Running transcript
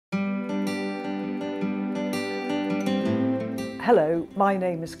Hello, my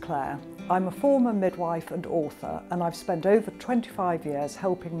name is Clare. I'm a former midwife and author, and I've spent over 25 years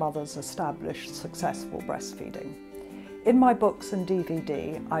helping mothers establish successful breastfeeding. In my books and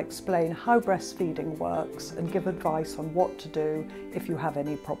DVD, I explain how breastfeeding works and give advice on what to do if you have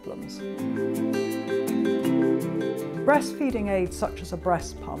any problems. Breastfeeding aids such as a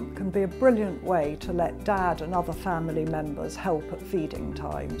breast pump can be a brilliant way to let dad and other family members help at feeding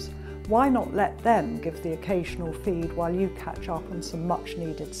times. Why not let them give the occasional feed while you catch up on some much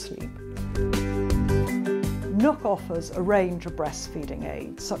needed sleep? Nook offers a range of breastfeeding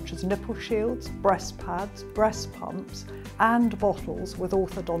aids such as nipple shields, breast pads, breast pumps and bottles with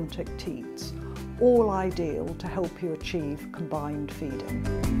orthodontic teats, all ideal to help you achieve combined feeding.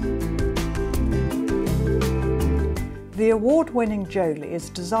 The award-winning Jolie is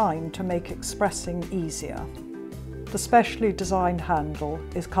designed to make expressing easier. The specially designed handle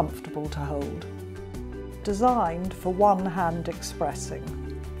is comfortable to hold. Designed for one-hand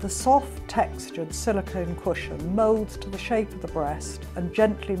expressing, the soft textured silicone cushion moulds to the shape of the breast and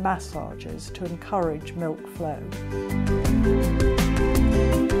gently massages to encourage milk flow.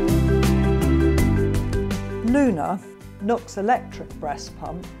 Luna, Nook's electric breast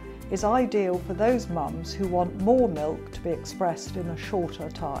pump, is ideal for those mums who want more milk to be expressed in a shorter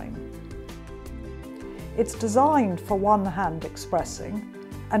time. It's designed for one-hand expressing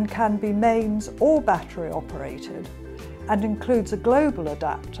and can be mains or battery operated, and includes a global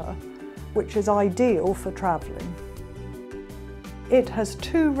adapter which is ideal for travelling. It has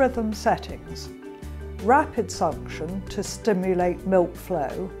 2 rhythm settings: rapid suction to stimulate milk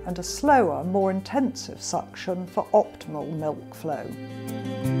flow and a slower, more intensive suction for optimal milk flow.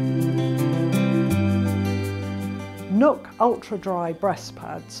 Nook Ultra Dry breast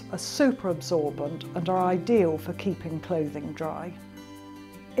pads are super absorbent and are ideal for keeping clothing dry.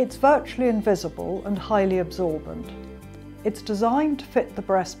 It's virtually invisible and highly absorbent. It's designed to fit the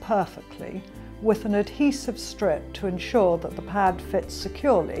breast perfectly with an adhesive strip to ensure that the pad fits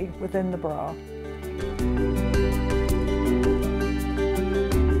securely within the bra.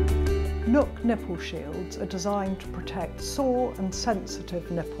 Nook nipple shields are designed to protect sore and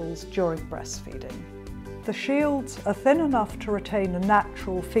sensitive nipples during breastfeeding. The shields are thin enough to retain a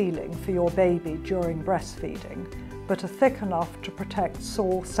natural feeling for your baby during breastfeeding, but are thick enough to protect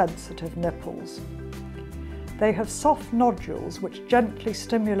sore, sensitive nipples. They have soft nodules which gently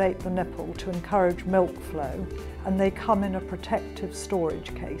stimulate the nipple to encourage milk flow, and they come in a protective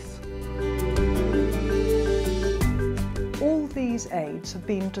storage case. All these aids have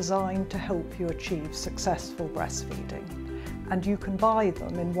been designed to help you achieve successful breastfeeding, and you can buy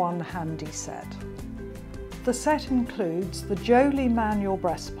them in one handy set. The set includes the Jolie manual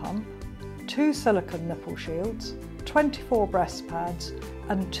breast pump, 2 silicone nipple shields, 24 breast pads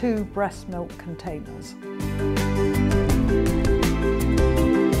and 2 breast milk containers.